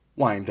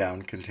Wind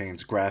Down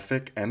contains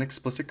graphic and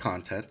explicit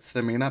contents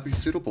that may not be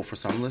suitable for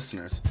some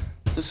listeners.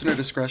 Listener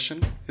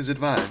discretion is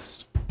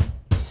advised.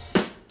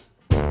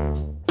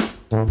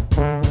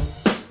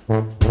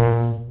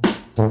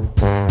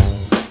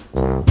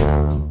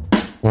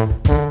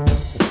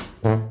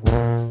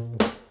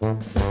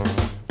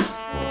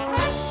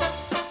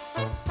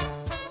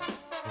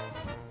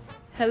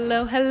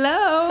 Hello,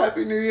 hello.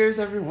 Happy New Year's,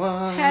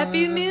 everyone.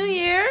 Happy New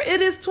Year.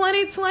 It is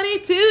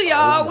 2022,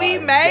 y'all. Oh we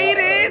my made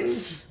God.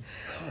 it.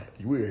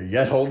 We're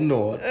yet holding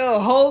on. Oh,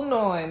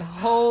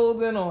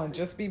 holding on.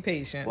 Just be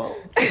patient. Well,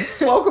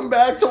 welcome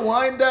back to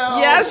Wind Down.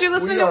 Yes, you're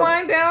listening We to are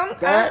Wind Down.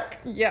 back.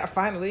 Yeah,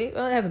 finally.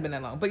 Well, it hasn't been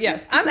that long. But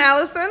yes, I'm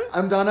Allison.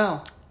 I'm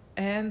Donnell.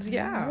 And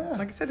yeah, Yeah.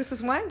 like I said, this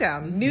is Wind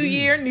Down. New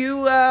year,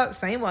 new,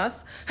 same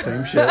us.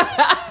 Same shit.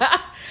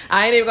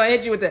 I ain't even going to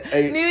hit you with the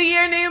Hey. new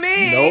year, new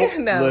me. Nope.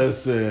 No.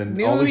 Listen,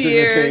 New only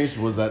year. thing that changed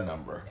was that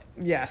number.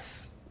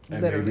 Yes.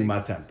 And Literally. maybe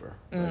my temper.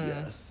 But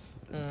yes.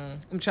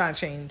 I'm trying to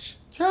change.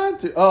 Trying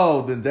to.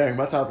 Oh, then dang,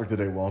 my topic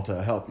today won't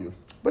help you.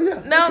 But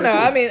yeah. No, okay, no.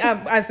 cool. I mean,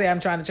 I say I'm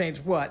trying to change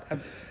what?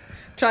 I'm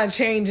trying to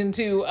change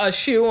into a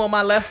shoe on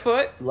my left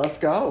foot. Let's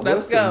go.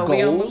 Let's Listen, go. We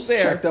Goals, almost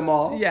there. check them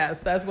all.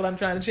 Yes, that's what I'm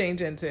trying to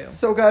change into.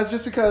 So, guys,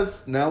 just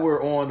because now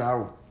we're on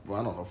our,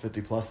 I don't know,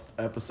 50 plus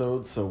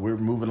episodes, so we're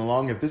moving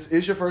along. If this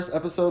is your first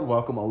episode,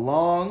 welcome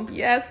along.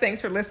 Yes,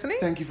 thanks for listening.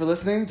 Thank you for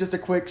listening. Just a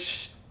quick,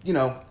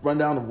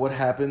 rundown of what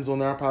happens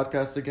on our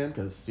podcast again,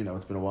 because,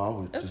 it's been a while.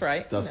 We That's just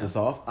right. Dust No. this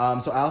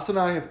off. So, Alice and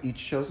I have each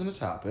chosen a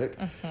topic.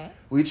 Mm-hmm.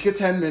 We each get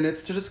 10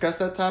 minutes to discuss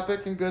that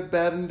topic, and good,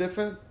 bad, and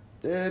different.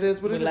 It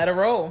is what We it is. let it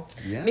roll.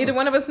 Yes. Neither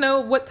one of us know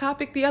what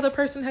topic the other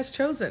person has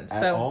chosen. At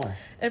So all.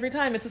 every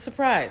time it's a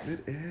surprise.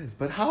 It is.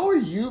 But how are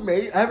you,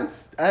 mate?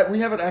 We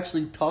haven't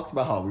actually talked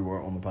about how we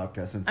were on the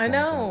podcast since I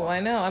know.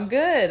 2021. I'm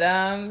good.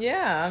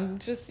 I'm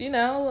just,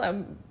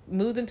 I'm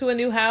moved into a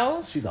new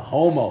house. She's a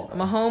homeowner.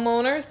 I'm a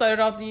homeowner. Started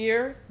off the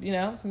year,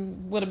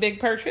 with a big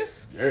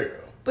purchase. Yeah.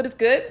 But it's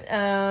good.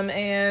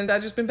 And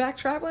I've just been back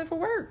traveling for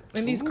work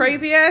in these Ooh.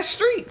 crazy ass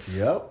streets.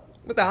 Yep.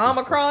 With the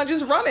Omicron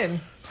just running.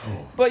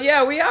 But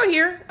yeah, we out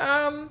here.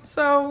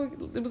 So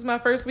it was my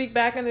first week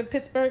back in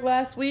Pittsburgh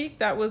last week.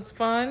 That was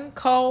fun.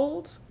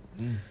 Cold.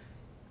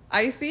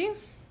 Icy.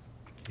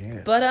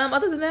 Yeah. But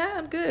other than that,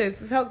 I'm good. It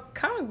felt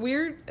kind of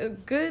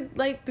weird. Good,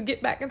 like, to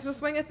get back into the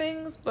swing of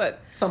things.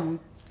 But Some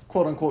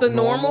quote unquote the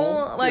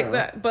normal, like yeah.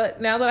 that.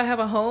 But now that I have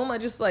a home, I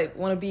just, like,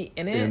 want to be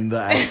in it. In the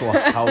actual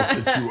house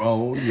that you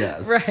own,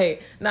 yes.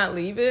 Right. Not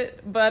leave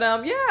it. But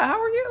yeah, how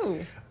are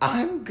you?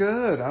 I'm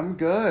good.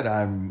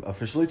 I'm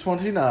officially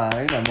 29.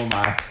 I'm on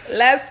my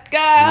Let's go.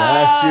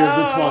 last year of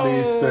the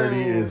 20s.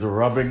 30 is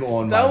rubbing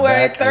on my Don't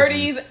worry, back as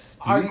we 30s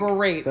are speak.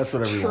 great. That's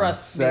what everyone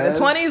Trust says.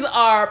 me. The 20s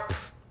are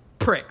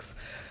pricks.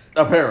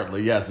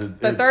 Apparently, yes. The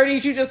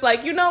 30s, you just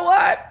like, you know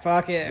what?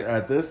 Fuck it.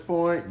 At this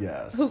point,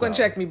 yes. Who gonna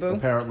check me, boo?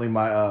 Apparently,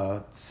 my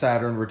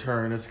Saturn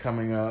return is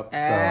coming up.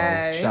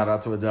 Hey. So, shout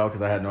out to Adele,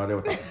 because I had no idea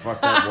what the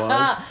fuck that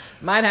was.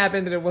 Mine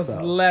happened and it was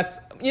So. less.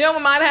 You know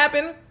what mine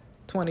happened?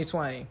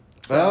 2020.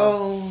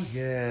 Oh,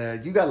 yeah.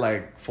 You got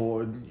like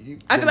four.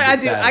 I feel like I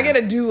do. I get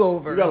a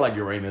do-over. You got like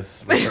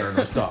Uranus return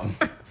or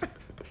something.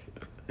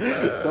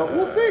 So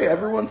we'll see.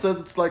 Everyone says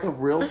it's like a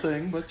real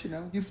thing, but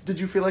did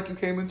you feel like you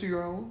came into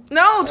your own?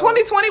 No,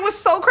 2020 was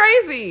so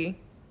crazy.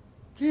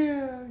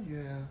 Yeah.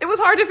 It was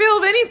hard to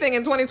feel anything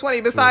in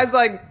 2020 besides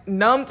like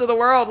numb to the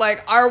world.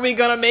 Like, are we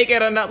gonna make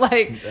it or not?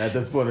 Like At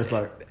this point, it's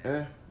like,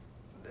 in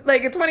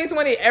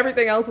 2020,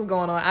 everything else was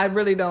going on. I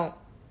really don't.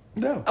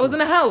 no. I was in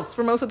the house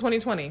for most of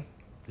 2020.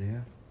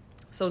 Yeah.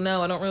 So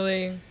no, I don't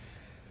really.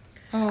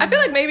 I feel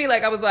like maybe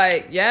like I was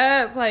like,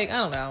 yeah, it's like I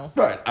don't know.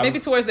 Right. Maybe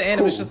towards the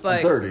end it was just I'm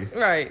like 30.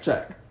 right.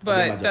 Check. I did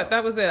my But job.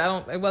 that was it.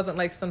 It wasn't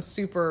like some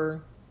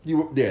super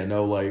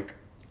like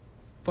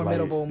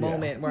formidable Like, yeah.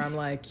 moment where I'm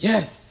like,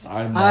 yes,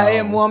 I'm I now-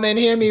 am woman,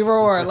 hear me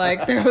roar.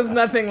 Like there was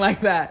nothing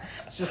like that.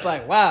 It's just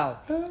like, wow,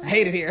 I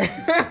hate it here.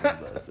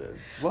 That's it.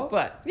 Well,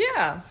 But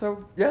yeah.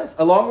 so yes,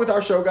 along with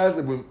our show, guys,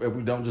 if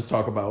we don't just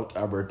talk about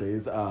our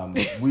birthdays,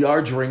 we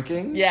are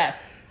drinking.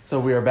 Yes. So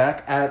we are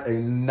back at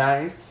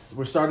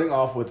we're starting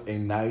off with a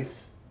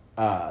nice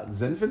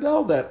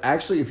Zinfandel that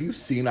actually, if you've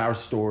seen our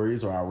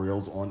stories or our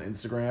reels on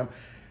Instagram,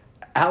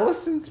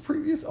 Allison's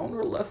previous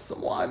owner left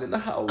some wine in the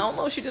house. I don't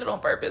know if she did it on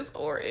purpose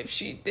or if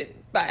she did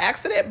by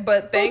accident,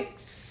 but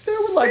thanks. There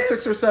were like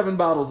 6 or 7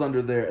 bottles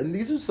under there, and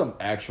these are some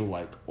actual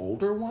like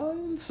older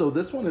wines. So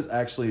this one is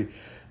actually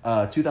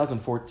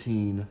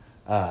 2014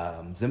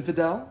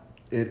 Zinfandel.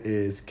 It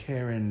is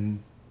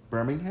Karen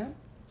Birmingham.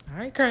 All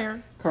right,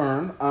 Karen.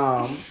 Kern,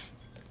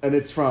 and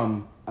it's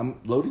from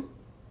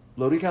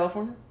Lodi,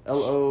 California,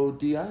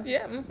 Lodi.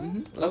 Yeah.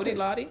 Mm-hmm. Lodi Okay.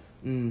 Lottie.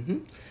 Mm-hmm.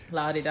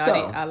 Lottie So-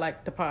 Dottie. I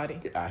like to party.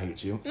 I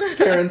hate you.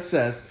 Karen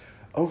says,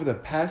 over the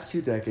past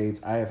 2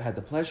 decades, I have had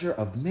the pleasure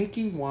of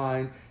making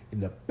wine in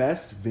the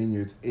best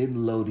vineyards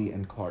in Lodi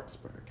and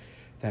Clarksburg.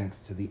 Thanks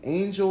to the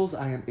angels,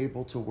 I am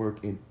able to work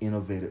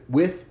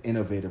with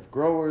innovative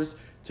growers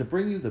to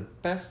bring you the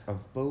best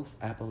of both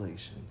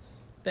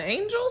appellations. The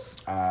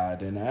Angels? I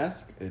didn't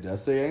ask. It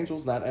does say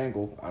Angels, not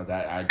Angle.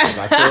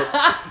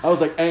 I was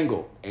like,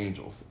 Angle,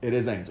 Angels. It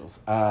is Angels.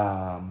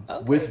 Okay.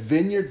 With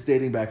vineyards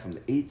dating back from the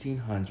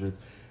 1800s,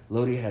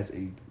 Lodi has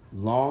a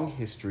long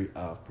history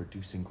of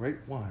producing great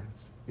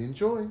wines.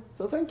 Enjoy.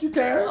 So thank you,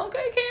 Karen.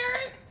 Okay,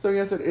 Karen. So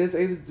yes, it is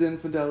a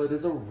Zinfandel. It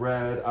is a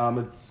red.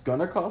 It's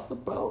gonna cost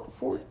about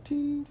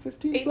 $14,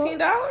 $15.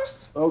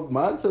 $18? Oh,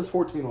 mine says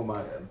 14 on my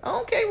end.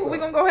 Okay, well, we're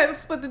going to go ahead and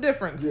split the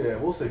difference. Yeah,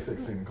 we'll say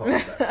 16 and call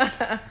it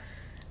that.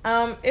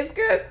 It's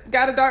good.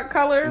 Got a dark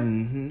color.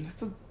 Mm-hmm.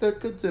 It's a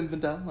good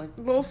Zinfandel. Like,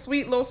 Little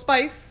sweet, little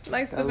spice.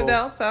 Nice Got a Zinfandel.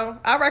 little- So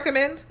I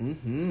recommend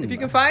mm-hmm. if you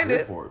can find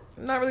Good it. for it.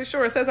 I'm not really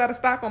sure. It says out of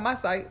stock on my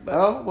site. But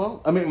Oh,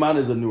 well, I mean, mine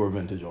is a newer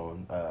vintage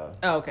on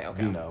okay.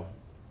 Vino.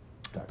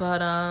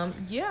 But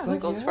yeah, who But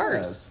goes yes.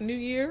 first? New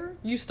Year,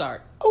 you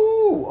start.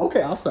 Oh,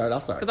 okay. I'll start.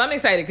 Because I'm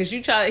excited because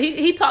you try.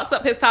 He talked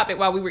up his topic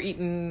while we were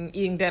eating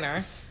dinner.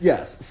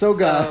 Yes. So,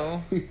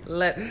 guys.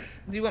 Let's.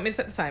 Do you want me to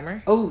set the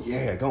timer? Oh,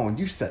 yeah. Go on.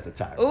 You set the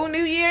timer. Oh,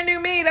 New Year, new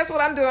me. That's what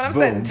I'm doing. I'm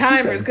Boom. setting She's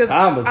timers setting because I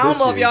timers don't this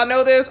know if year. y'all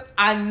know this.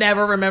 I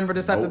never remember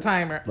to set the Nope.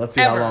 timer. Let's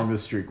see ever. how long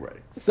this streak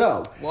breaks.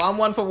 So, Well, I'm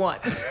 1 for 1.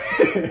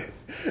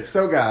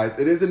 so guys,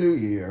 it is a new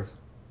year,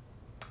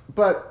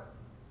 but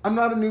I'm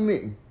not a new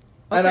me,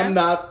 and Okay. I'm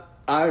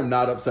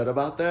not upset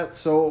about that.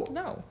 So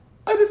No.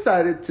 I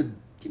decided to,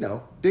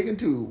 dig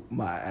into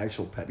my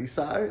actual petty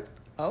side,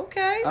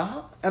 Okay.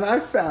 and I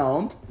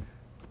found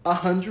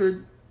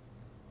 100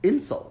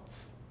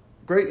 insults,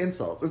 great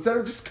insults. Instead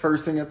of just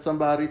cursing at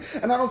somebody,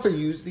 and I don't say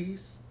use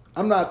these.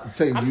 I'm not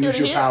saying I'm here use to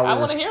your hear 'em. I powers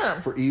wanna hear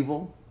 'em. for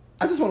evil.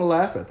 I just want to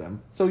laugh at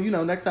them. So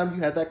next time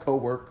you had that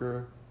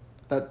coworker,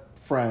 that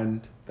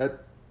friend,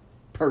 that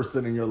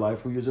person in your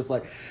life who you're just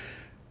like,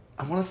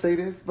 I want to say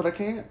this, but I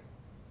can't.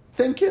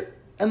 Think it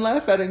and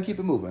laugh at it and keep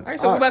it moving. All right,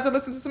 so we're about to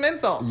listen to some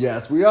insults.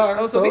 Yes, we are.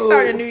 Oh, so we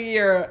started a new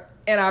year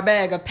in our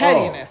bag of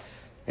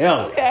pettiness.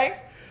 Hell Okay.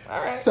 yes. All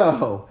right.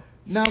 So,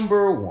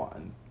 number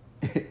 1.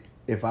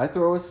 If I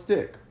throw a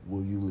stick,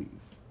 will you leave?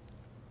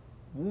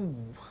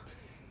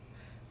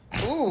 Ooh.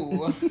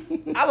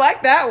 I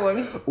like that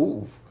one.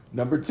 Ooh.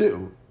 Number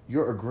 2.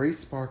 You're a gray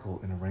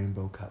sparkle in a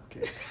rainbow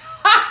cupcake.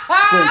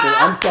 Sprinkle.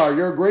 I'm sorry.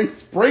 You're a gray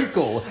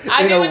sprinkle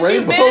I in knew a what you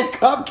rainbow meant.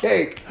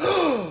 cupcake.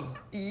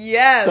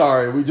 Yes.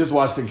 Sorry, we just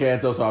watched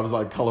Encanto, so I was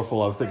like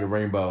colorful. I was thinking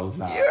rainbows.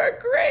 Nah. You're a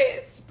great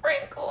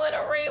sprinkle in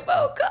a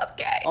rainbow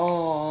cupcake.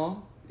 Aw,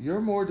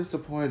 you're more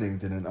disappointing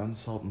than an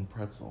unsalted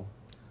pretzel.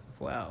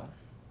 Wow.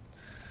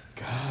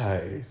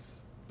 Guys.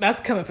 That's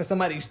coming for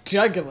somebody's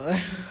jugular.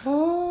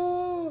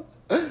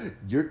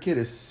 Your kid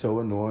is so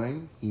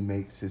annoying, he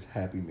makes his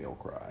Happy Meal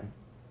cry.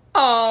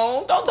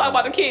 Oh, don't talk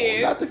about the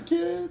kids. Not the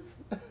kids.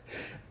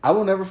 I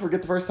will never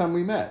forget the first time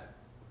we met,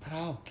 but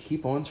I'll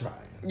keep on trying.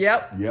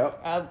 Yep.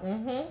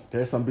 Yep.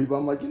 There's some people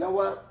I'm like, you know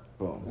what?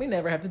 Boom. We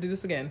never have to do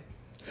this again.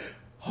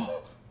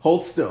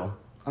 Hold still.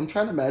 I'm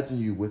trying to imagine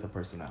you with a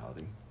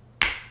personality.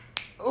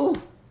 Ooh.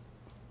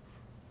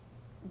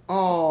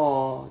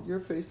 Aw, your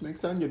face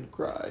makes Onion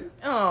cry.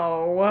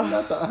 Oh.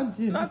 Not the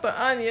onion. Not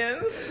the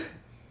onions.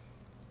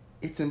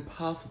 It's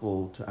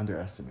impossible to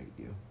underestimate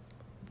you.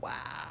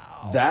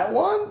 Wow. That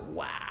one?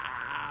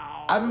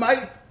 Wow. I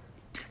might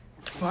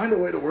find a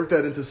way to work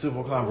that into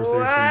civil conversation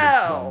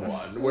Wow. with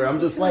someone where I'm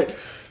just like,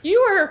 You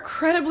are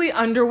incredibly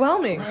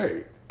underwhelming.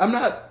 right. I'm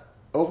not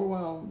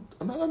overwhelmed.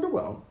 I'm not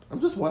underwhelmed. I'm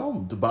just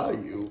whelmed by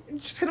you.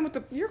 Just hit him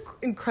with you're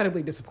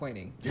incredibly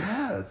disappointing.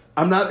 Yes.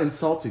 I'm not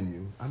insulting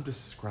you. I'm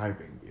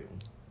describing you.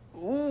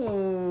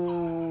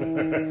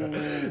 Ooh.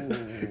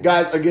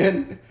 Guys,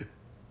 again,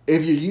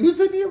 if you use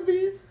any of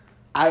these,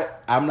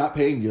 I'm not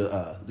paying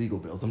your legal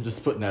bills. I'm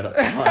just putting that up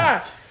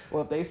front.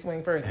 Well, if they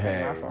swing first, it's my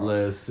Hey, fault.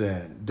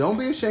 listen. Don't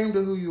be ashamed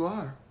of who you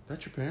are.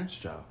 That's your parents'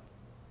 job.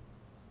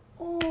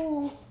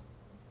 Oh.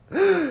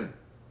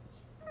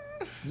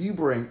 You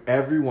bring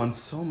everyone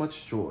so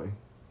much joy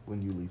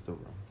when you leave the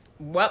room.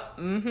 Well,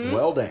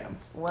 Well, damn.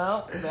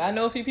 Well, I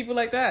know a few people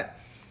like that.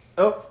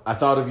 Oh, I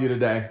thought of you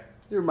today.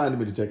 You reminded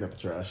me to take out the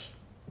trash.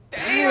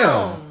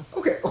 Damn.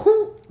 Okay,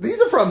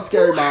 these are from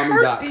scarymommy.com.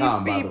 hurt by these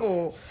the way.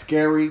 people?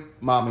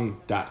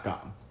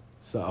 Scarymommy.com.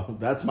 So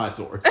that's my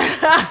source.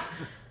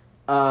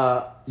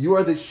 You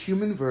are the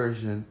human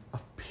version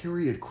of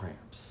period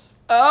cramps.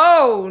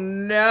 Oh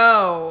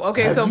no.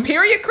 Okay, Have so you-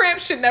 period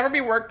cramps should never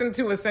be worked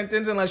into a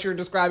sentence unless you're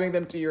describing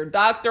them to your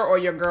doctor or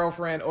your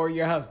girlfriend or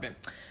your husband.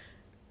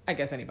 I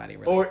guess anybody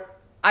really. Or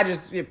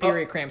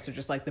Period cramps are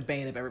just like the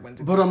bane of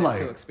everyone's But I'm existence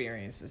like- who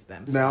experiences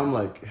them. now I'm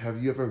like,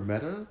 have you ever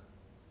met a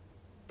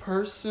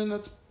person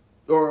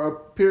or a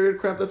period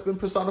cramp that's been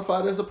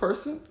personified as a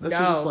person? That you're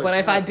No, just like, but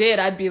if I did,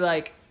 I'd be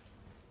like,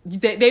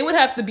 they would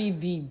have to be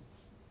the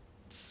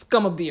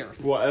scum of the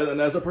earth. Well, and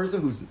as a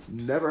person who's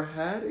never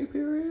had a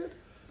period,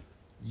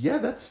 yeah,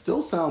 that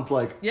still sounds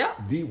like Yeah.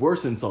 the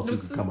worst insult you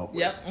could come up with.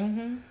 Yep.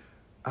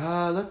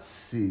 Mm-hmm. Let's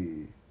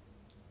see.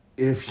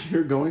 If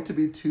you're going to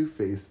be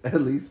two-faced,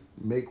 at least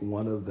make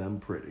one of them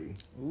pretty.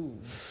 Ooh.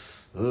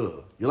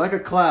 Ugh. You're like a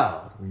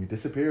cloud. When you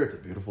disappear, it's a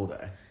beautiful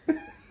day.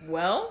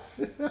 Well,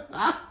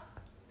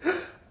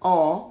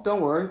 Aw,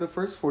 don't worry. The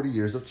first 40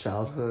 years of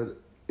childhood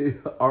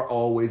are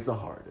always the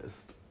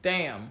hardest.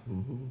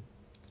 Damn.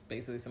 It's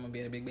basically someone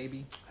being a big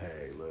baby.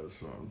 Hey,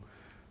 listen.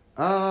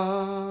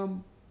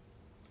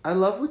 I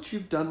love what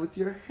you've done with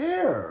your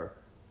hair.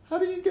 How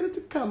do you get it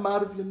to come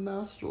out of your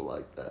nostril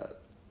like that?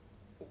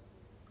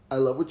 I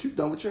love what you've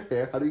done with your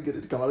hair. How do you get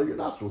it to come out of your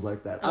nostrils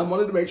like that? I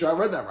wanted to make sure I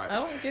read that right. I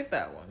don't get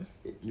that one.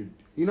 You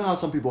know how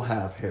some people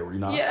have hairy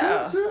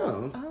nostrils?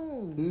 Yeah.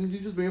 Oh.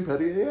 You're just being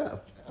petty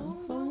AF.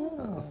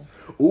 So, yes.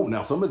 Oh,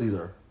 now some of these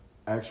are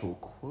actual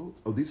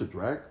quotes. Oh, these are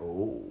drag.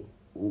 Oh.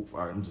 All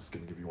right, I'm just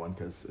going to give you one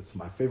because it's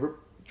my favorite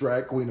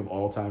drag queen of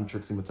all time,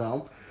 Trixie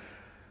Mattel.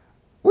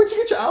 Where'd you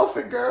get your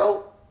outfit,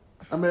 girl?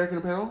 American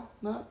Apparel?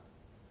 Not?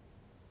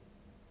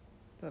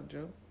 Is that a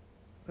joke?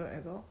 Is that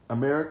that's all?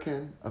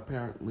 American,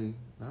 apparently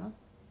not.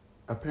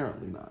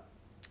 Apparently not.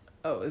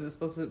 Oh, is it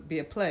supposed to be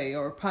a play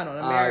or a pun on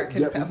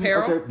American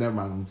Apparel? Okay, never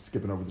mind. I'm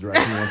skipping over the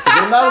drag queen once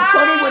again. Not as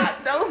funny when...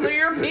 Those are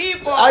your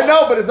people. I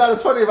know, but it's not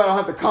as funny if I don't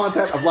have the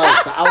content of,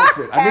 like, the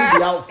outfit. I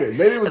need the outfit.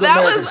 Maybe it was that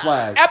American was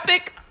flag.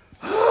 Epic.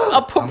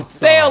 I'm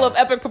Sale sorry. of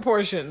epic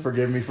proportions.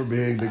 Forgive me for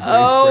being the great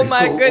Oh my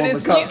sprinkle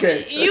goodness! on the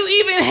cupcake. You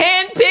even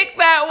handpicked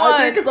that one.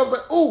 I did because I was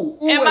like, ooh.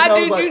 And my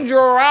dude, you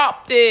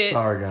dropped it.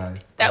 Sorry, guys.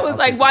 That was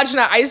like watching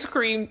an ice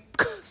cream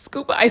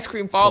scoop of ice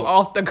cream fall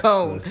off the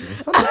cone.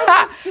 Listen,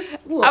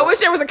 sometimes look. I wish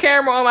there was a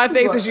camera on my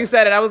face as you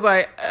said it. I was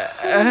like,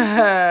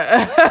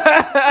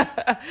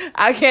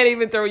 I can't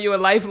even throw you a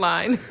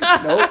lifeline.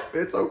 Nope,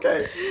 it's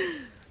okay.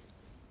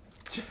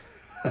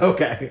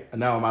 Okay,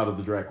 and now I'm out of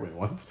the drag queen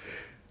ones.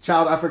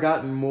 Child, I've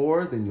forgotten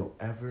more than you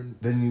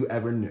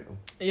ever knew.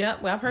 Yeah,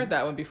 well, I've heard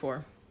that one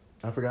before.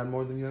 I've forgotten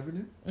more than you ever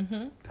knew?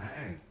 Mm-hmm.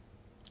 Dang.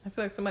 I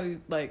feel like somebody's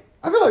like...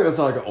 I feel like that's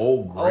like an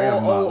old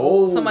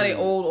grandma. Somebody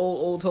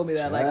old told me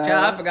that. Like,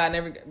 child, I've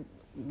forgotten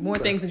more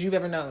things than you've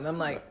ever known. I'm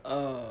like,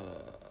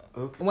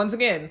 Okay. Once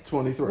again,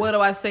 23. What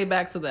do I say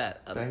back to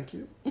that? Thank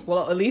you.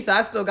 Well, at least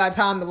I still got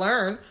time to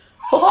learn.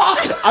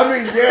 I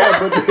mean, yeah,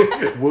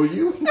 but will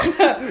you?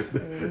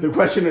 The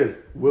question is,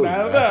 will you?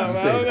 I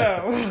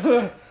don't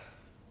know.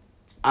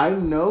 I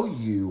know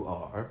you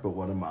are, but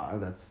what am I?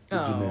 That's the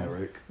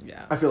generic.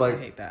 Yeah. I feel like I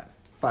hate that.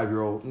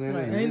 5-year-old. Right.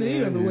 I know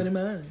you, but what am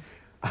I?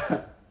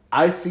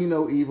 I see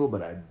no evil,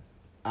 but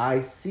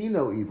I see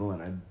no evil,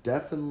 and I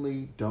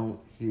definitely don't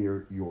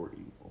hear your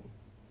evil.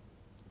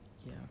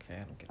 Yeah,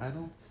 okay, I don't get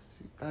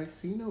that. I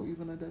see no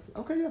evil, and I definitely...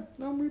 Okay, yeah,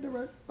 no, I'm reading it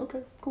right.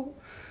 Okay, cool.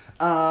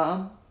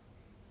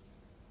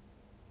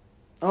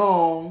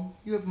 Oh,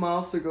 you have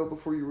miles to go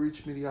before you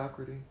reach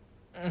mediocrity.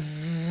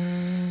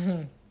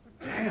 Damn.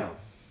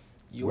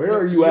 Where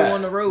are you at? You're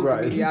on the road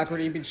to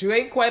mediocrity, but you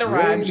ain't quite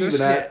arrived just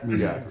yet. At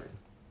mediocrity.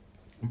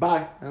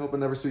 Bye. I hope I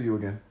never see you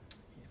again.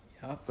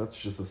 Yep. That's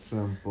just a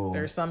simple...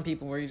 There's some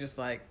people where you're just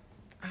like,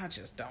 I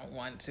just don't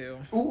want to.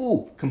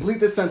 Ooh, complete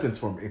this sentence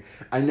for me.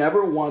 I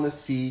never want to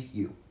see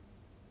you.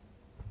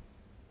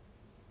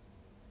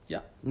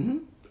 Yeah. Mm-hmm.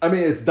 I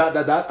mean, it's ...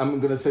 I'm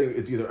going to say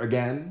it's either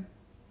again,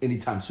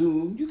 anytime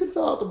soon. You can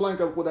fill out the blank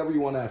of whatever you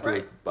want after.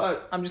 Right.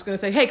 But I'm just going to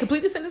say, hey,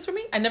 complete this sentence for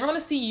me. I never want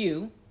to see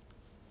you.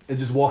 And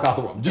just walk out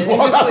the room. Just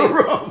walk out the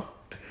room.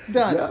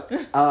 Done.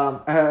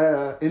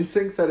 Yeah.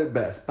 NSYNC said it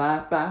best.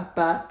 Bye, bye,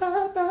 bye,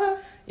 bye, bye.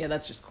 Yeah,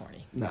 that's just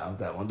corny. No,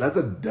 that one. That's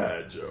a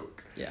dad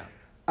joke. Yeah.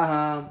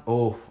 I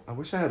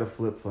wish I had a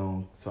flip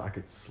phone so I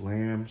could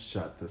slam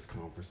shut this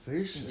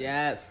conversation.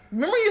 Yes.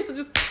 Remember you used to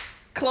just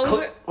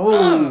close it?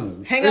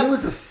 Hang up. It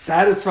was a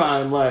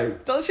satisfying,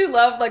 like... Don't you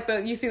love, like,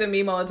 you see the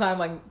meme all the time,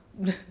 like,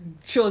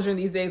 children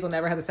these days will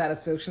never have the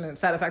satisfaction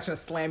of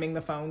slamming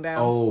the phone down.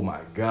 Oh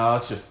my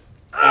gosh, just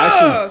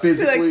actually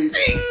physically... Like,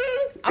 ding!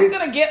 I'm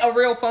going to get a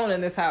real phone in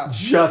this house.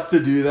 Just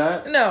to do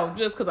that? No,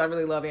 just because I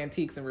really love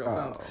antiques and real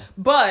phones.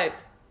 But...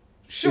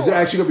 Sure. Is it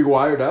actually going to be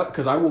wired up?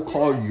 Because I will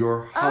call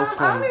your house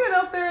phone. I don't even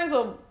know if there is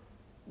a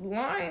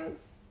line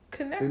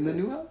connected. In the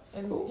new house?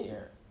 In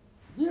here.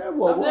 Yeah,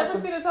 well... I've never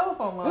seen a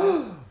telephone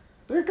line.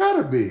 There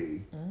gotta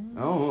be.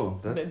 Oh,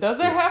 does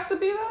there have to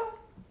be, though?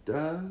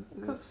 Does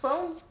Because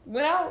phones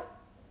went out.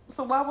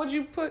 So why would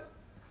you put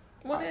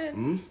one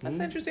in? That's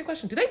an interesting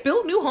question. Do they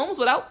build new homes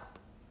without...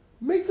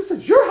 Make this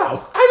at your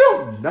house? I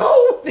don't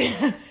know.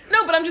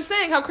 No, but I'm just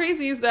saying, how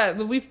crazy is that?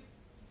 We've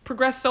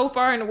progressed so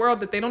far in the world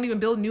that they don't even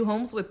build new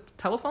homes with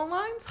telephone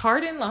lines,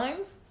 hardened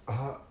lines.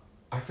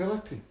 I feel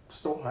like they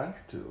still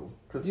have to.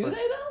 Do they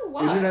though?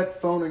 Why?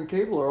 Internet, phone, and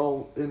cable are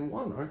all in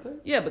one, aren't they?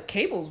 Yeah, but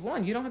cable's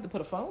one. You don't have to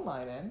put a phone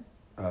line in.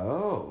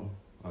 Oh,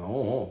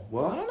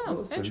 well. I don't know.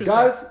 Listen. Interesting.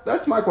 Guys,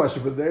 that's my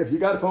question for the day. If you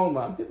got a phone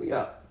line, hit me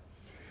up.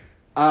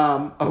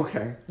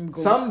 Okay.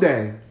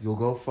 Someday you'll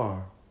go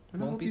far,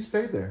 and I hope you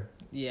stay there.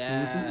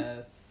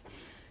 Yes.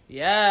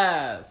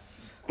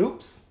 Yes.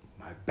 Oops.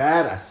 My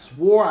bad. I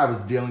swore I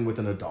was dealing with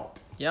an adult.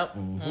 Yep.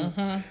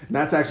 And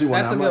that's actually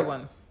one. That's a good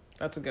one.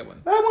 That's a good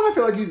one. That one I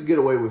feel like you could get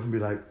away with and be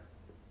like,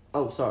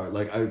 oh, sorry.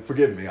 Like,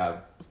 forgive me.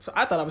 I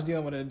thought I was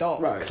dealing with an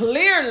adult. Right.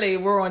 Clearly,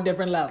 we're on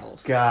different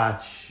levels.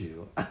 Got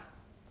you.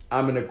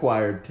 I'm an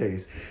acquired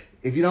taste.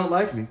 If you don't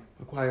like me,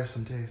 acquire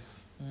some taste.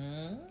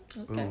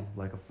 Okay. Boom.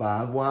 Like a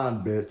fine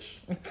wine, bitch.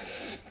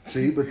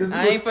 See, but this is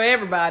ain't for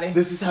everybody.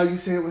 This is how you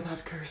say it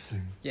without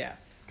cursing.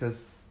 Yes.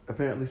 Because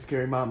apparently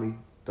Scary Mommy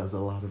does a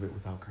lot of it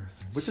without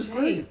cursing, which is Shade,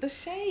 great. the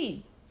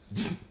shade.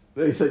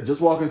 They say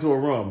just walk into a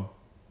room,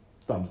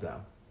 thumbs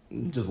down.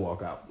 Just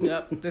walk out.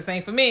 Yep, this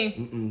ain't for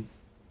me.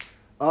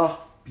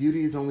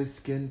 Beauty is only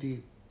skin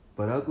deep,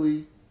 but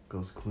ugly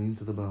goes clean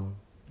to the bone.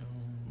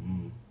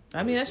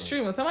 I mean, that's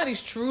true. When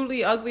somebody's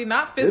truly ugly,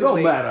 not It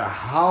physically. don't matter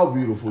how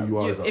beautiful you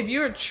are. If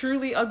you're a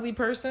truly ugly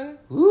person,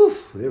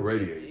 oof, it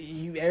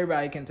radiates.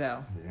 everybody can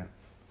tell. Yeah.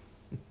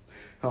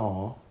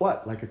 Aw,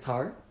 what? Like a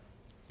tart?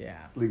 Yeah,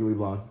 Legally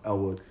Blonde, Elle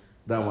Woods.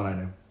 That one I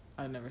knew.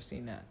 I've never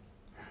seen that.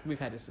 We've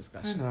had this I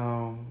discussion.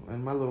 know,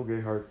 and my little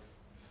gay heart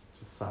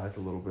just sighs a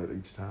little bit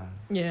each time.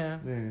 Yeah,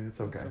 Yeah, it's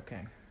okay. it's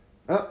okay.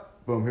 Oh,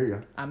 boom, here you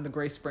go. I'm the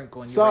gray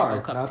sprinkle in your Sorry,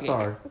 rainbow cupcake. not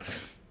sorry.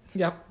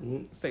 Yep.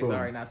 Mm, Say boom.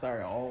 sorry, not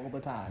sorry all the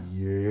time.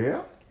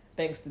 Yeah.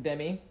 Thanks to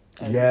Demi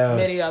and Yes.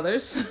 many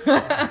others.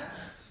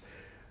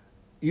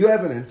 You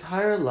have an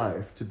entire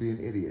life to be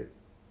an idiot.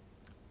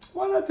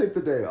 Why not take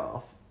the day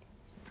off?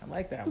 I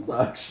like that It's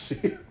one.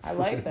 actually I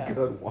like a that.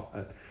 good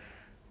one.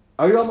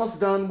 Are you almost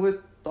done with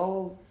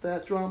all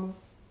that drama?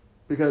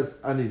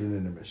 Because I need an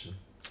intermission.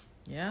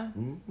 Yeah.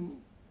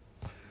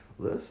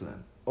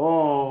 Listen.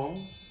 Oh.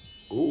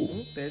 Ooh.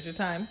 There's your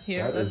time.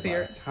 Here, That let's is hear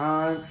my it.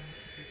 time.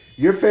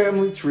 Your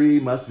family tree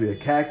must be a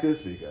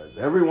cactus because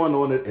everyone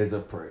on it is a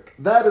prick.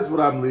 That is what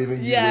I'm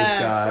leaving you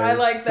Yes, with, guys. I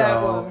like that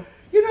So, one.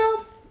 You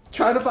know,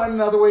 trying to find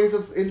other ways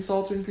of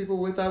insulting people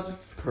without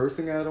just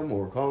cursing at them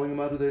or calling them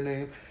out of their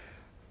name.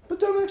 But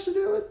don't actually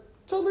do it.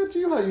 Totally up to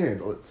you how you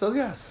handle it. So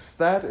yes,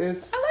 that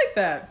is I like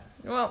that.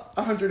 Well,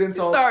 100 you're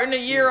insults. starting the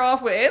year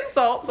off with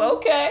insults.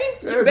 Okay.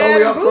 Yeah, You it's bad only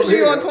and up from bougie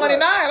here. on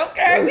 29.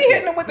 Okay. We Listen.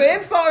 hitting them with the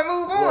insult and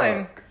move on.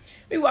 Look.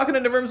 We walking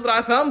in the rooms with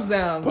our thumbs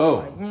down.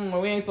 Boom.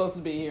 Like, we ain't supposed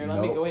to be here. Let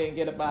me Nope. go ahead and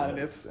get up out of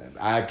this. Listen,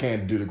 I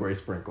can't do the gray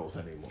sprinkles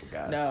anymore,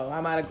 guys. No,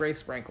 I'm out of gray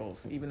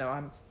sprinkles. Even though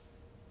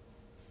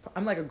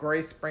I'm like a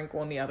gray sprinkle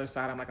on the other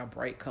side. I'm like a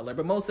bright color,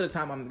 but most of the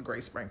time I'm the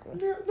gray sprinkle.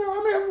 Yeah, no,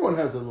 I mean, everyone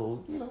has a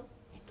little,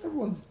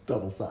 everyone's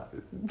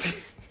double-sided.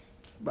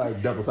 By a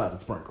double-sided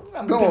sprinkle.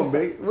 I'm Go on,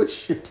 double-sided. mate.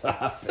 What's your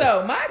topic?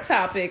 So my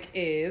topic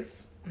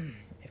is,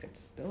 if it's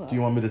still up, Do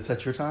you want me to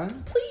set your time?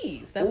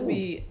 please. That would Ooh.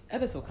 be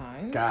ever so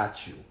kind.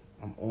 Got you.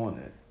 I'm on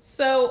it.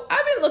 So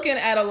I've been looking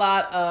at a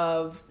lot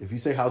of. If you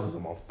say houses,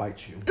 I'm going to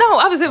fight you. No,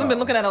 I haven't been Oh.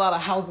 looking at a lot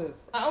of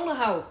houses. I own a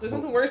house. There's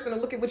nothing worse than to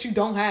look at what you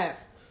don't have.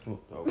 Oh.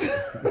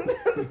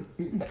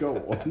 Go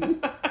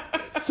on.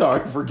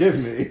 Sorry, forgive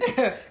me.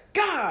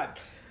 God,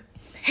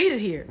 hate it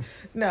here.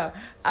 No,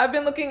 I've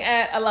been looking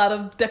at a lot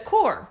of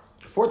decor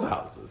For the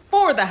houses.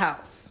 for the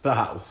house. The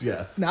house,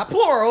 yes. Not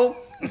plural,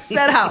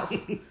 said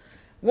house.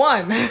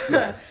 One.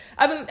 Yes.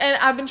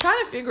 I've been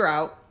trying to figure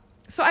out.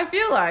 So I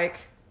feel like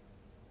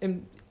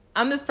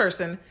I'm this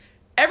person.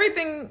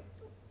 Everything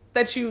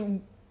that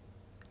you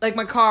like,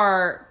 my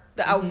car,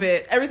 the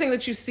outfit, everything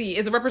that you see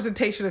is a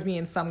representation of me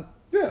in some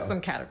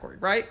category,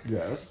 right?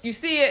 Yes. You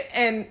see it,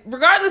 and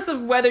regardless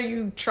of whether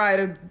you try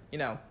to,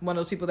 one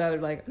of those people that are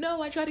like,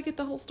 no, I try to get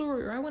the whole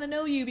story, or I want to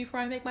know you before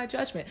I make my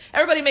judgment.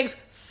 Everybody makes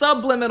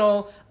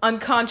subliminal,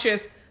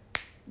 unconscious,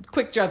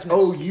 quick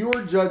judgments. Oh, you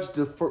are judged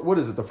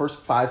the first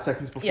 5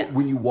 seconds before Yeah.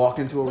 when you walk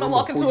into a room? When I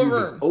walk into before a you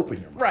even room.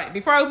 Open your mouth. Right.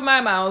 Before I open my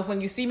mouth,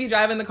 when you see me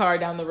driving the car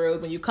down the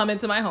road, when you come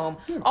into my home,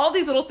 all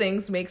these little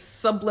things make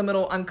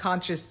subliminal,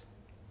 unconscious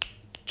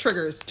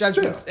triggers,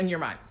 judgments in your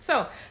mind.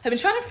 So I've been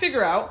trying to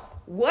figure out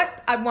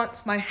what I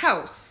want my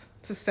house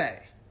to say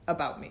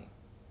about me.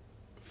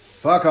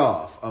 Fuck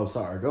off. Oh,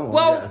 sorry. Go on.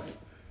 Well, yes.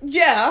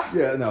 Yeah.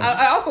 Yeah, no.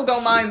 I also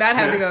don't mind that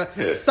having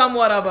a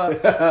somewhat of a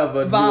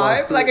But vibe.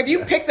 nuance, Like if you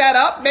pick that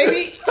up,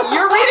 maybe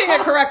you're reading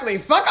it correctly.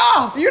 Fuck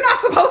off. You're not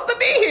supposed to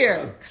be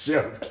here.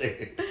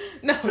 Joking.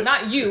 No,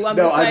 not you. I'm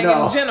No, just I saying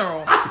know. in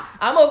general.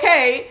 I'm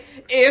okay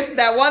if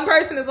that one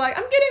person is like,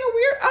 I'm getting a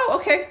weird. Oh,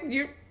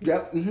 okay.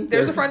 Yep. Mm-hmm.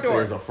 There's a front door.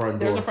 There's a front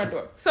door. There's a front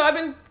door. So I've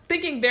been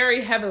thinking very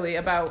heavily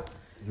about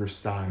Your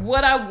style.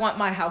 what I want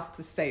my house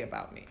to say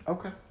about me.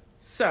 Okay.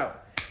 So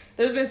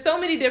there's been so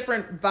many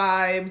different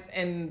vibes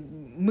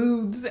and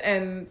moods,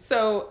 and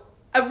so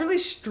I'm really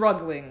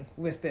struggling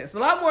with this a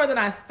lot more than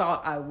I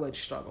thought I would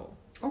struggle.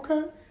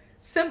 Okay.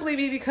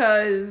 Simply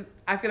because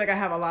I feel like I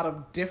have a lot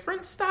of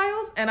different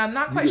styles, and I'm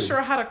not quite do.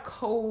 sure how to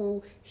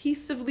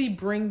cohesively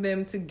bring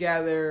them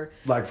together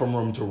Like from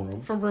room to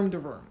room. from room to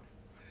room.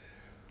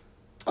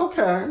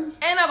 Okay.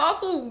 And I've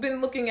also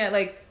been looking at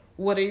like,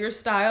 what do your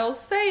styles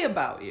say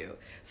about you?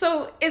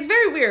 So it's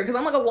very weird because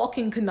I'm like a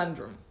walking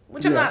conundrum,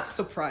 which I'm not Yes.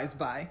 surprised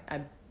by.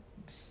 I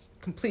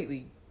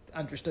completely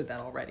understood that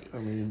already. I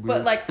mean, but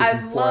we're like, I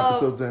 54 love.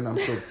 episodes in, I'm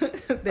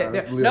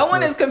sure. No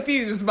one is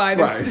confused by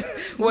this,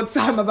 Right. what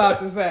I'm about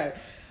to say.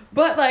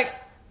 But like,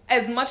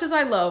 as much as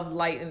I love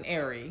light and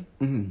airy,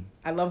 Mm-hmm.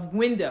 I love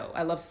window,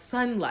 I love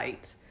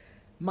sunlight.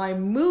 My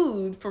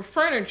mood for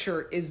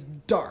furniture is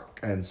dark.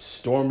 And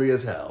stormy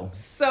as hell.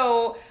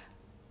 So,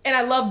 and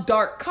I love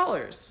dark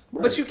colors,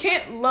 Right. but you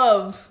can't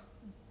love.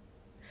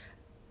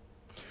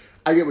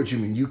 I get what you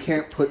mean. You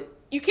can't put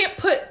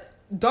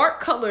dark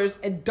colors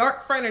and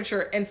dark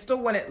furniture and still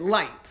want it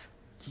light.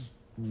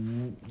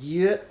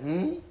 Yeah.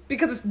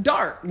 Because it's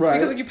dark. Right.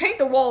 Because if you paint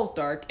the walls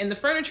dark and the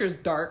furniture is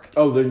dark,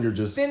 Oh, then you're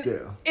just then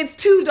it's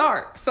too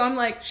dark. So I'm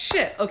like,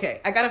 shit,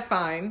 okay, I gotta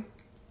find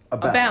a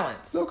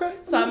balance. Okay.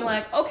 So I'm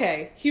like,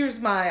 okay, here's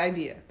my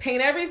idea.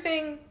 Paint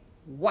everything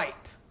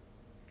white.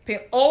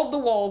 Paint all of the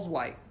walls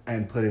white.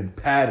 And put in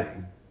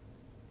padding.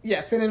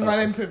 Yes, and then run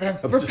into them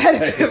I'm just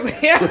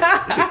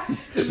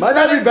repetitively. Might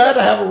not be bad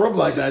to have a room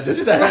like that.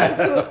 Just run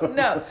into it.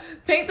 No.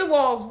 Paint the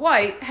walls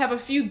white, have a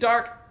few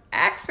dark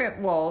accent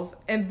walls,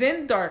 and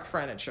then dark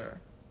furniture.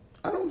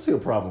 I don't see a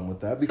problem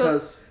with that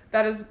because... So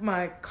that is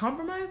my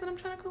compromise that I'm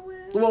trying to go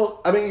with.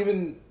 Well, I mean,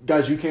 even,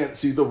 guys, you can't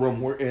see the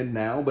room we're in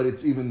now, but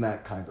it's even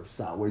that kind of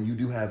style where you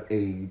do have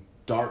a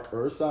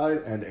darker side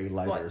and a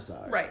lighter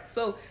side. Right.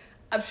 So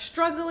I'm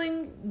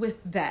struggling with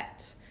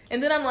that.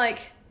 And then I'm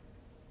like,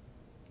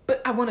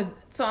 but I want to,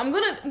 so I'm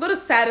going to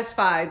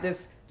satisfy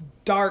this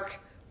dark,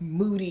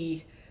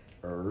 moody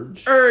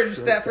urge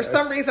that for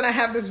some reason I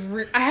have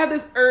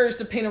this urge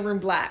to paint a room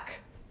black.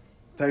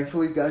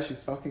 Thankfully, guys,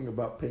 she's talking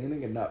about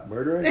painting and not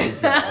murdering.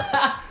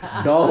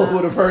 Y'all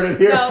would have heard it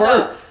here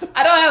first. No,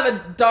 I don't have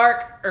a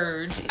dark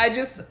urge. I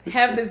just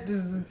have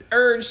this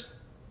urge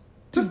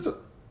to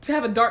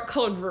have a dark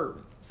colored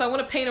room. So I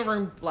want to paint a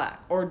room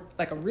black or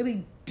like a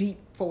really deep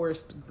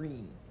forest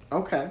green.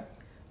 Okay.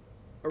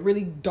 A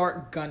really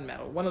dark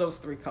gunmetal. One of those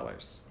three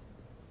colors.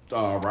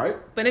 All right.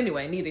 But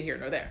anyway, neither here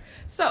nor there.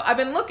 So I've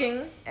been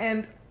looking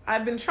and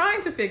I've been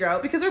trying to figure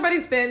out, because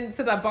everybody's been,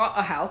 since I bought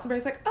a house,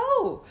 everybody's like,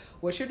 oh,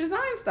 what's your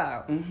design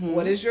style? Mm-hmm.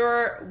 What's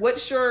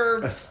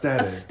your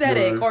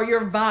aesthetic or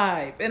your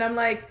vibe? And I'm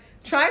like,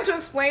 trying to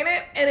explain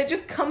it, and it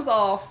just comes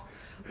off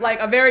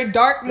like a very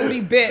dark,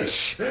 moody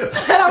bitch.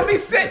 And I'll be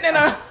sitting in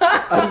a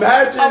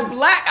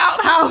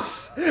blackout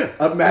house.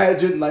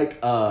 Imagine like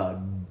a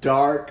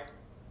dark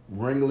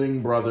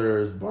Ringling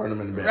Brothers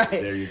Barnum and Bailey. Right.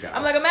 There you go.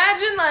 I'm like,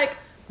 imagine like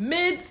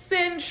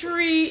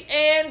mid-century,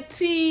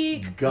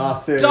 antique,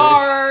 gothic,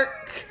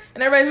 dark,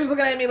 and everybody's just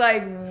looking at me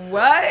like,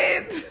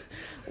 what?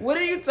 What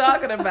are you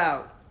talking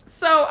about?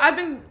 So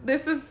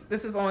this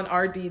is on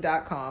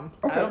rd.com.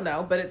 Okay. I don't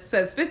know, but it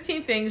says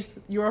 15 things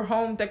your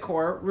home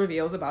decor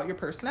reveals about your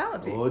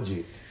personality. Oh,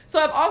 jeez. So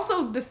I've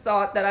also just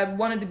thought that I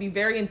wanted to be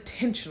very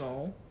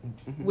intentional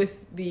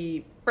with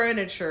the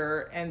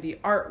furniture and the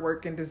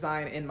artwork and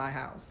design in my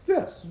house.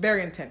 Yes.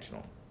 Very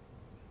intentional.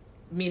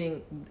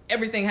 Meaning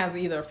everything has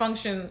either a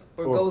function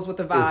or goes with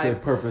the vibe. It's a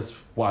purpose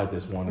why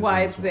this one is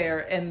why it's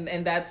there, and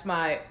that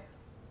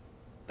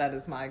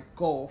is my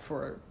goal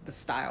for the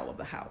style of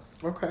the house.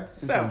 Okay.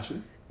 So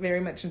intention.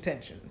 Very much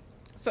intention.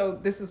 So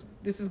this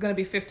is going to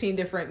be 15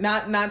 different.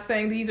 Not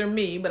saying these are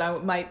me, but I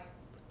might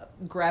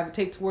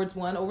gravitate towards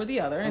one over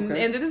the other. And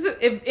okay. and this is,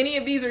 if any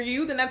of these are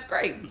you, then that's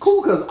great.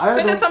 Cool, because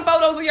send us some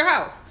photos of your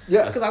house.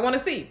 Yes, because I want to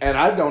see. And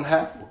I don't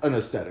have an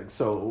aesthetic,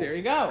 so there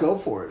you go. Go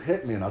for it.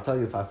 Hit me, and I'll tell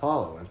you if I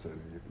follow into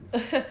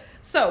any of these.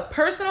 So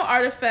personal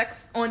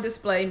artifacts on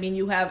display mean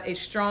you have a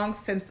strong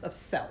sense of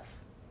self.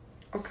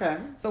 Okay.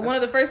 So one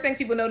of the first things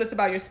people notice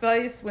about your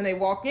space when they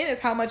walk in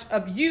is how much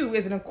of you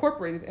is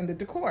incorporated in the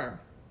decor.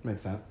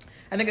 Makes sense.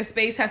 I think a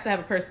space has to have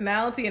a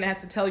personality and it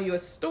has to tell you a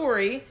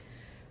story,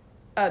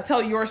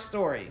 tell your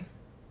story.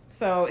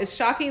 So it's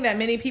shocking that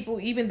many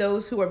people, even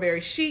those who are very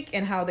chic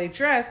in how they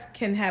dress,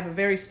 can have a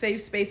very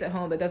safe space at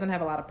home that doesn't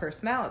have a lot of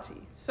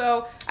personality.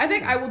 So I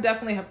think I will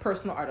definitely have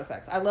personal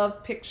artifacts. I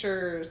love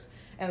pictures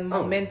and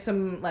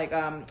momentum, like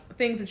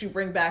things that you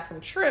bring back from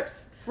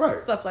trips, right?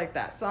 Stuff like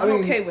that. So I'm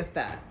okay with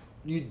that.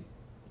 When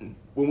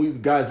we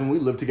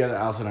lived together,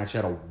 Allison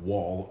actually had a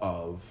wall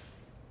of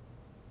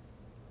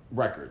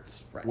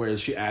records, right, where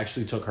she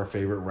actually took her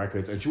favorite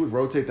records and she would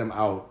rotate them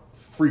out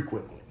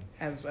frequently.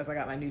 As I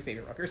got my new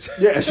favorite records.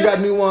 Yeah, and she got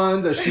new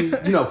ones, and she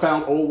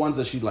found old ones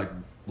that she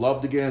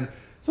loved again.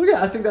 So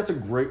yeah, I think that's a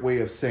great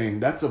way of saying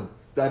that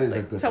is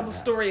a good. Tells a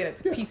story and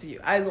it's a piece of you.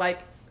 I like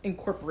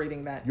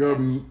incorporating that. You're a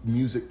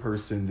music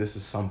person. This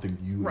is something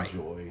you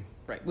enjoy.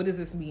 Right. What does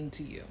this mean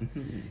to you?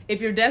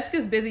 If your desk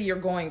is busy, you're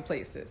going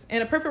places.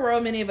 In a perfect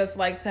world, many of us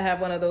like to have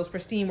one of those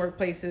pristine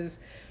workplaces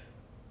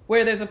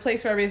where there's a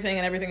place for everything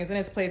and everything is in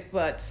its place.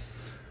 But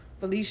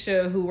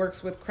Felicia, who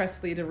works with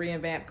Crestley to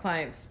revamp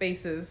clients'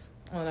 spaces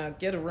on a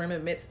Get a Room,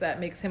 admits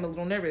that makes him a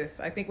little nervous.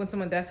 I think when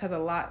someone's desk has a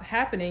lot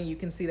happening, you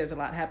can see there's a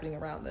lot happening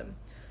around them.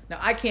 Now,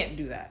 I can't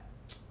do that.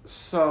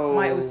 So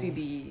my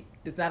OCD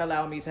does not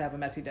allow me to have a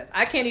messy desk.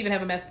 I can't even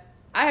have a mess.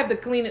 I have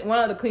one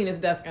of the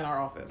cleanest desks in our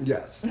office.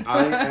 Yes.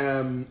 I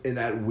am in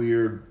that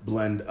weird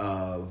blend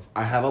of,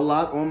 I have a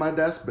lot on my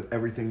desk, but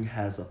everything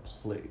has a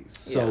place.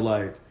 So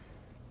like,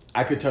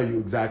 I could tell you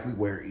exactly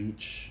where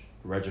each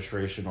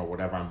registration or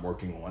whatever I'm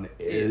working on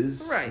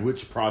is, right,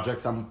 which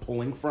projects I'm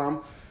pulling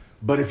from.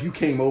 But if you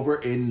came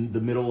over in the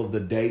middle of the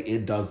day,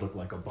 it does look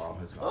like a bomb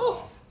has gone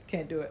off.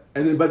 Can't do it.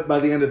 And then, but by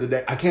the end of the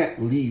day, I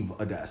can't leave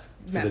a desk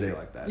for the day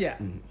like that. Yeah.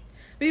 Mm-hmm.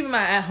 But even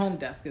my at-home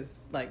desk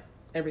is like,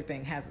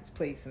 everything has its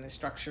place and its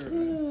structure.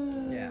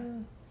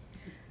 And,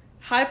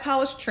 High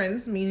polished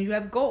trends mean you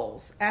have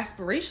goals.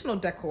 Aspirational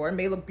decor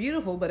may look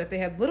beautiful, but if they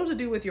have little to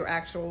do with your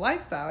actual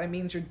lifestyle, it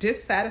means you're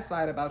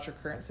dissatisfied about your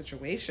current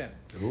situation.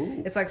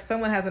 Ooh. It's like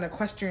someone has an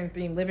equestrian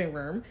themed living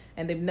room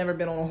and they've never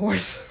been on a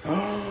horse.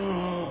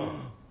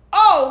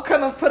 Oh,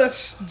 come and put a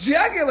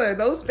jugular.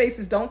 Those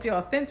spaces don't feel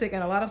authentic,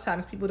 and a lot of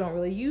times people don't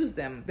really use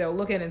them. They'll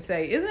look at it and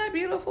say, isn't that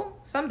beautiful?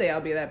 Someday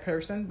I'll be that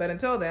person, but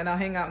until then, I'll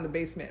hang out in the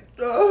basement.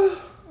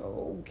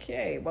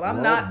 Okay, well,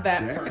 I'm not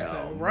that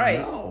person. Right.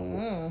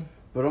 No.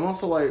 But I'm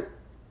also like,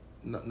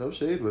 no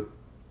shade, but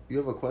you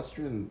have an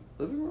equestrian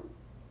living room?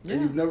 Yeah.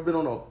 And you've never been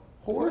on a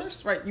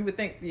horse? Right, you would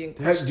think the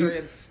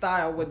equestrian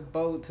style would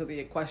bode to the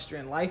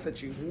equestrian life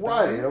that you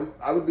Right,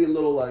 I would be a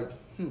little like,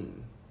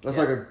 That's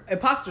like a...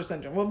 imposter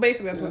syndrome. Well,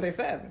 basically, that's what they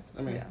said.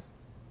 I mean,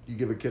 you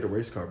give a kid a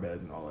race car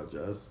bed and all that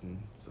jazz.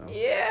 And so.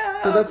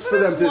 Yeah. But that's for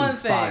them to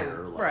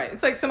inspire. Like, right.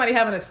 It's like somebody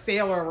having a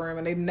sailor room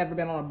and they've never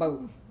been on a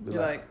boat.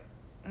 You're like,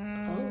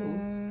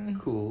 oh,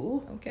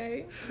 cool.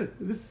 Okay.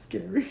 This is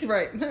scary.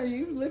 Right. Are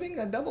you living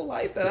a double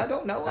life that I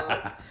don't know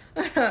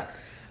of?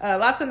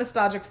 Lots of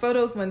nostalgic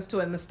photos lends to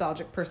a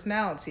nostalgic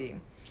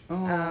personality.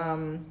 Yeah.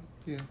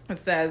 It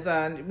says,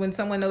 when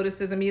someone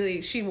notices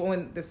immediately,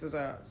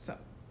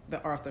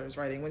 the author is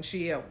writing, when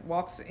she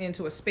walks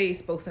into a space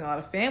boasting a lot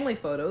of family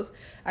photos,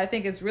 I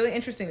think it's really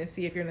interesting to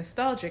see if you're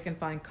nostalgic and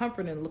find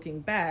comfort in looking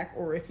back,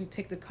 or if you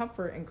take the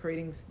comfort in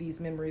creating these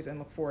memories and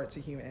look forward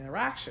to human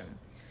interaction.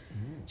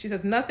 Mm-hmm. She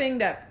says, noting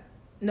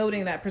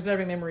that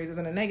preserving memories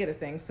isn't a negative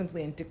thing,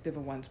 simply indicative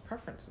of one's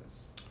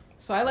preferences.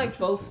 So I like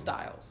both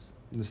styles.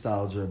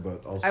 Nostalgia,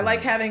 but also... I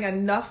like having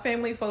enough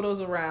family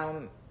photos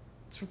around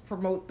to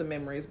promote the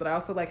memories, but I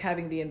also like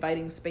having the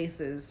inviting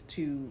spaces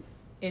to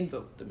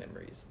invoke the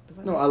memories.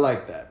 No, I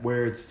like that,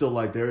 where it's still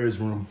like there is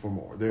room for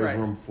more. There's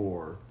room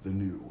for the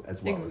new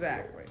as well.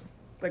 Exactly.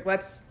 Like,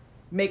 let's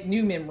make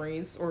new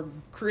memories or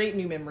create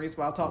new memories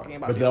while talking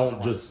about. But they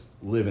don't just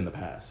live in the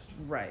past.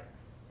 Right.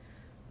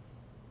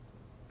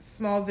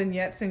 Small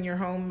vignettes in your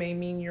home may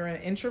mean you're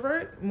an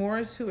introvert.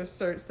 Morris, who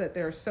asserts that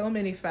there are so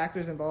many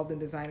factors involved in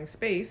designing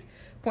space,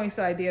 points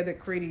to the idea that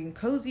creating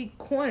cozy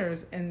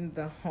corners in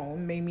the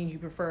home may mean you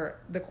prefer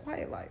the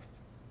quiet life.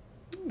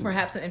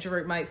 Perhaps an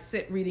introvert might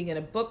sit reading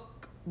a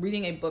book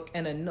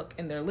in a nook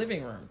in their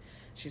living room,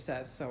 she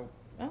says. So,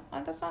 well,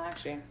 that's not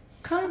actually...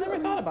 I never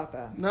thought about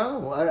that.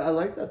 No, I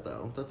like that,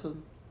 though.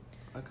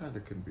 I kind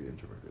of can be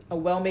introverted. A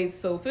well-made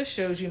sofa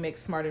shows you make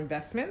smart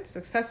investments.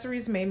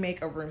 Accessories may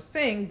make a room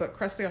sing, but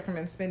Cressley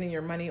recommends spending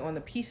your money on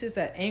the pieces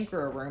that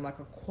anchor a room, like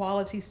a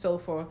quality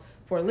sofa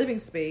for a living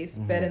space,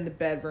 bed in the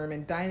bedroom,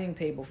 and dining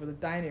table for the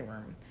dining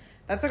room.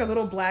 That's like a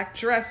little black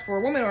dress for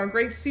a woman or a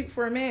great suit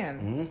for a man.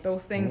 Mm-hmm.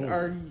 Those things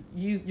are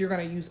you're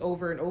going to use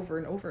over and over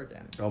and over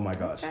again. Oh my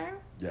gosh. Okay.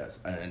 Yes.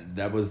 And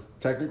that was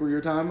technically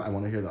your time. I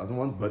want to hear the other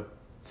ones, but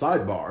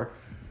sidebar.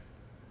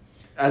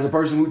 As a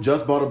person who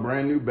just bought a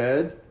brand new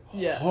bed,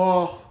 it's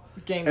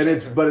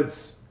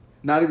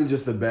not even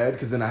just the bed,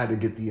 because then I had to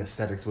get the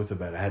aesthetics with the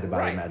bed. I had to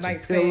buy the matching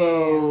nice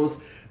pillows,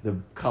 the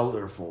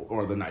colorful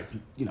or the nice,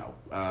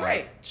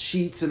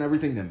 sheets and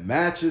everything that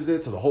matches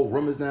it. So the whole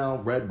room is now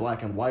red,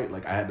 black, and white.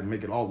 Like, I had to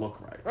make it all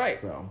look right. Right.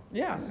 So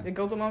yeah, it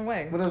goes a long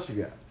way. What else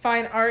you got?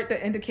 Fine art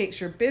that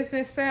indicates your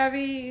business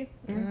savvy.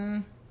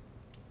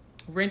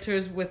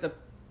 Renters with a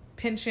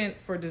penchant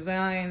for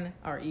design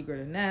are eager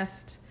to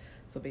nest.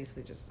 So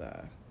basically, just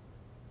a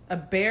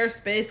bare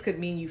space could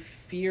mean you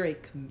fear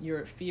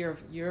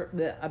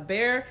a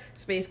bare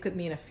space could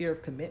mean a fear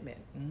of commitment.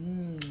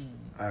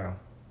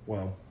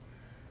 Well,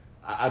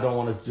 I don't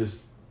want to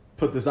just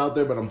put this out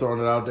there, but I'm throwing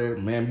it out there.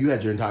 Ma'am, you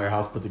had your entire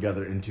house put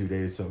together in 2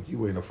 days, so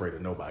you ain't afraid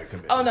of nobody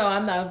committing. Oh, no,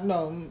 I'm not.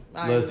 No.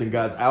 Listen,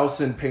 guys,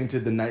 Allison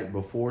painted the night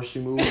before she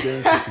moved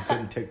in, so she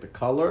couldn't take the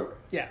color.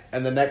 Yes.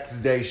 And the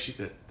next day,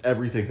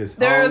 everything is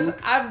hung.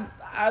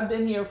 I've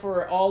been here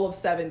for all of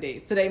 7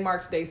 days. Today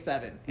marks day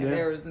 7, and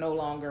there is no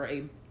longer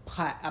a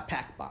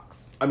packed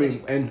box. I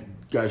mean, and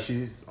guys,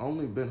 she's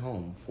only been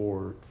home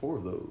for 4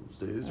 of those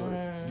days,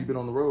 right? You've been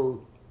on the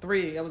road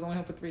 3. I was only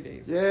home for 3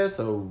 days. Yeah,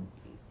 so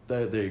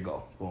there you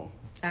go. Boom.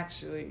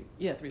 Actually,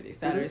 3 days.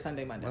 Saturday,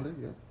 Sunday, Monday.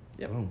 Yeah.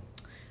 Yep. Boom.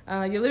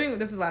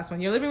 This is the last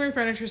one. Your living room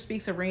furniture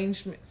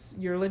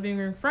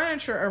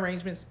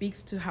arrangement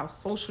speaks to how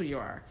social you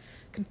are.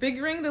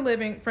 Configuring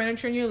the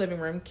furniture in your living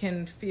room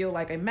can feel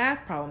like a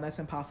math problem that's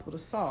impossible to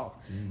solve.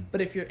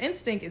 But if your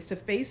instinct is to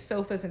face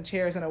sofas and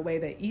chairs in a way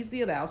that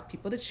easily allows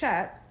people to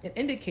chat, it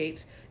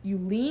indicates you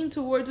lean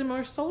towards a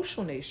more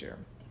social nature.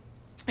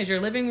 Is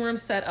your living room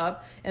set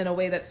up in a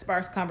way that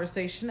sparks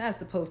conversation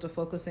as opposed to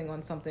focusing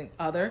on some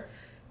other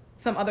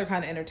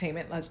kind of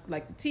entertainment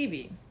like the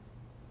TV?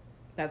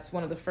 That's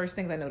one of the first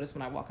things I notice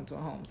when I walk into a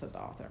home, says the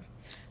author.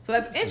 So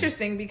that's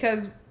interesting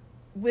because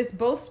with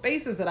both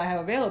spaces that I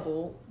have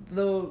available,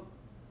 the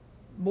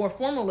more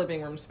formal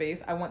living room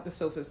space, I want the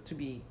sofas to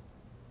be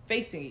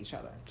facing each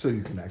other. So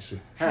you can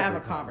actually have a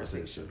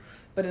conversation.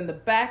 But in the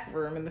back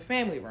room, in the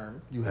family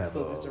room, it's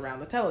focused around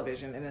the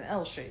television in an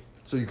L shape.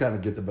 So you kind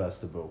of get the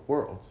best of both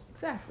worlds.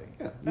 Exactly.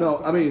 Yeah. No,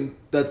 I mean,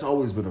 that's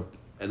always been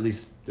at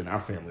least in our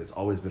family, it's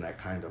always been that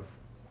kind of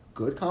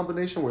good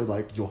combination where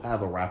like you'll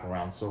have a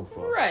wraparound sofa.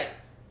 Right.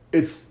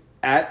 It's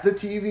at the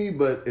TV,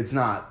 but it's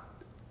not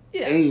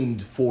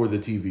aimed for the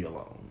TV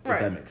alone. If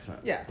that makes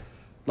sense. Yes.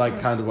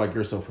 Like kind of like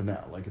your sofa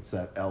now. Like it's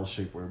that L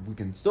shape where we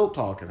can still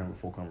talk and have a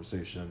full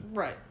conversation.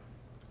 Right.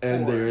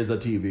 And there is a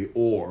TV,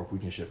 or we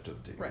can shift to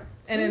the TV. Right.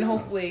 So and then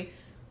hopefully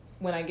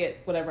when I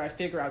get whatever I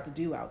figure out to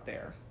do out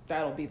there,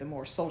 that'll be the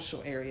more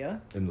social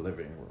area. In the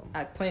living room.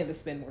 I plan to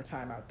spend more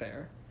time out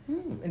there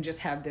and just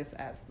have this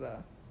as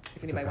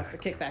if anybody wants to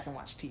kick back and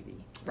watch TV.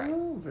 Right.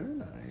 Oh, very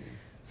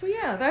nice. So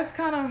yeah, that's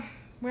kind of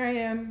where I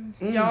am.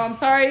 Y'all, I'm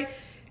sorry.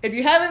 If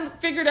you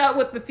haven't figured out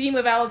what the theme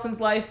of Allison's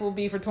life will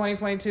be for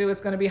 2022, it's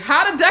going to be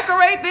how to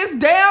decorate this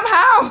damn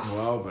house.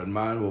 Well, but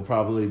mine will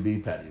probably be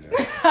pettiness.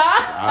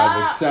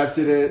 I've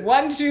accepted it.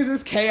 One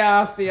chooses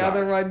chaos, the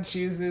other one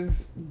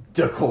chooses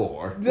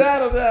decor. I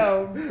don't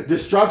know.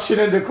 Destruction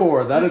and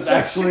decor. That is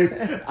actually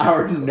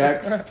our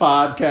next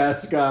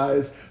podcast,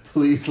 guys.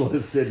 Please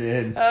listen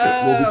in.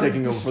 We'll be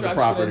taking over for the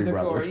Property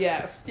Brothers.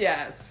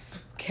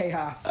 Yes.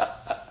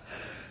 Chaos.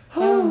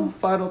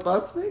 Final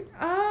thoughts, mate?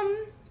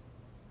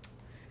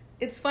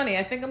 It's funny.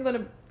 I think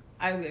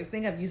I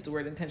think I've used the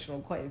word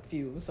intentional quite a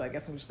few, so I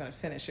guess I'm just going to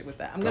finish it with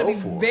that. I'm going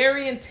to be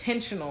very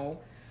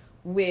intentional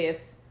with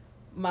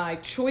my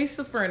choice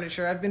of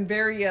furniture. I've been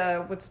very,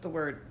 what's the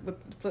word? With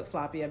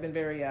flip-floppy. I've been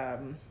very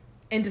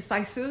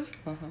indecisive.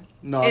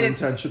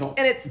 Non-intentional.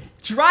 And it's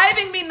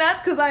driving me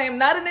nuts because I am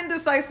not an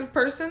indecisive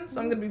person,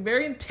 so I'm going to be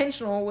very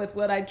intentional with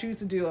what I choose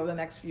to do over the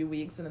next few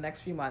weeks and the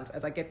next few months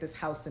as I get this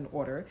house in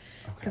order.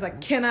 Because I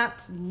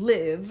cannot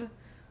live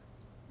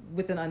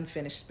with an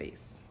unfinished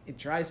space. It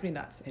drives me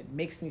nuts. It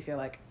makes me feel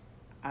like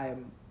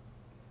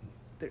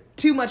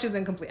too much is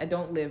incomplete. I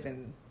don't live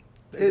in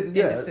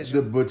indecision.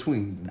 The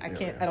between. I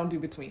don't do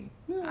between.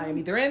 Yeah. I am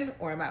either in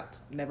or I'm out.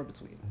 Never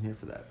between. I'm here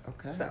for that.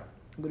 Okay. So I'm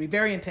going to be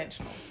very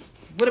intentional.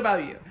 What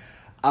about you?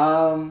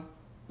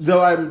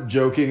 Though I'm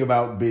joking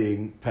about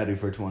being petty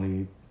for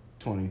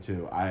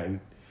 2022,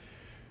 I'm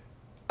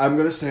going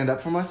to stand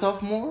up for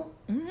myself more.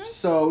 Mm-hmm.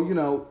 So,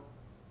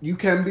 you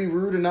can be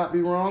rude and not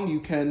be wrong. You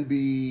can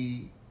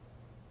be,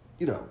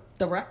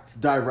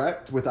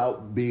 direct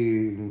without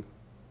being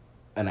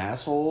an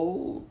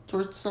asshole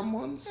towards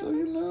someone. So,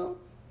 You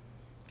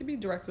can be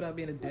direct without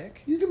being a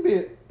dick. You can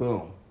be,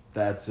 boom,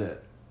 that's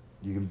it.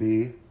 You can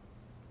be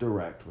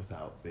direct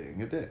without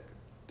being a dick.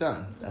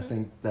 Done. Mm-hmm. I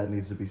think that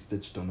needs to be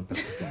stitched on the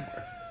paper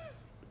somewhere.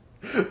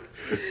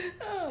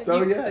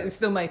 It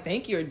still might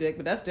think you're a dick,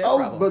 but that's their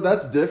problem. But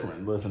that's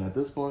different. Listen, at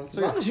this point. As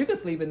long as you can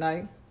sleep at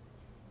night.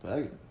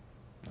 I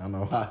don't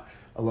know.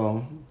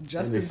 Alone.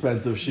 Justin,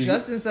 expensive sheets.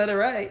 Justin said it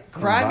right.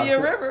 Cry me a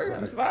river. Right.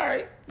 I'm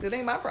sorry. It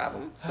ain't my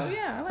problem. So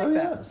yeah, I like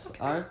that. Yes. Okay.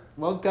 All right.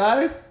 Well,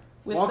 guys,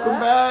 welcome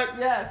back.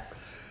 Yes.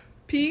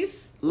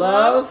 Peace.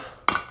 Love.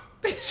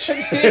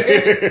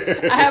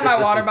 Cheers. I have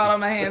my water bottle in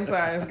my hand.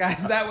 Sorry,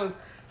 guys. That was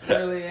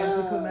really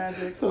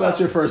anticlimactic. So that's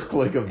your first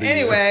click of the year.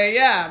 Anyway,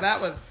 yeah,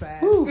 that was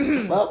sad.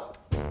 Well,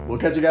 we'll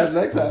catch you guys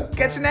next time.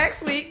 Catch you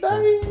next week.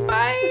 Bye.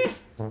 Bye.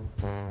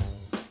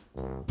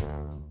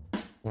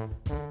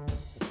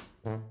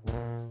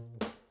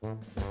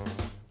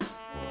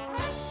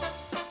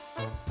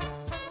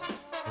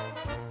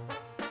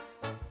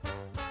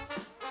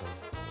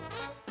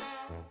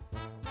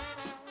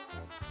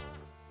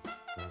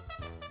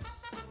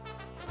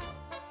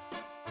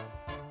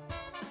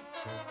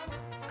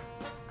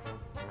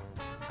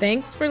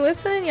 Thanks for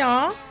listening,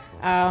 y'all.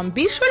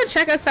 Be sure to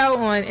check us out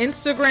on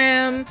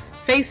Instagram,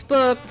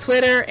 Facebook,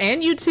 Twitter,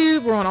 and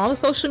YouTube. We're on all the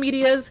social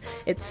medias.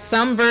 It's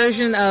some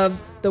version of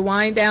the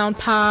Wind Down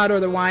Pod or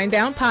the Wind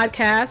Down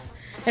Podcast.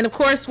 And of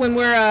course, when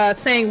we're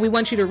saying we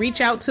want you to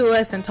reach out to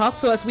us and talk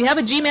to us, we have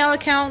a Gmail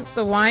account,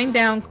 the Wind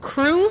Down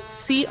Crew,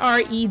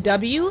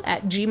 CREW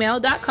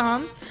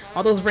 @gmail.com.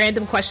 All those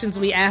random questions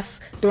we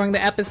ask during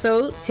the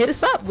episode, hit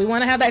us up. We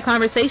want to have that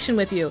conversation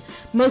with you.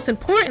 Most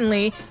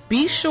importantly,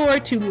 be sure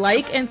to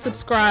like and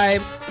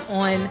subscribe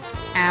on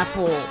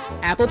Apple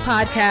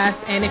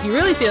Podcasts. And if you're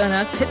really feeling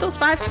us, hit those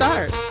 5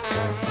 stars.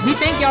 We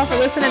thank y'all for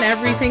listening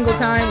every single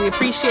time. We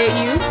appreciate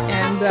you.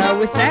 And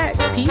with that,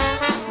 peace,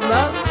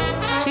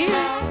 love,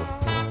 cheers.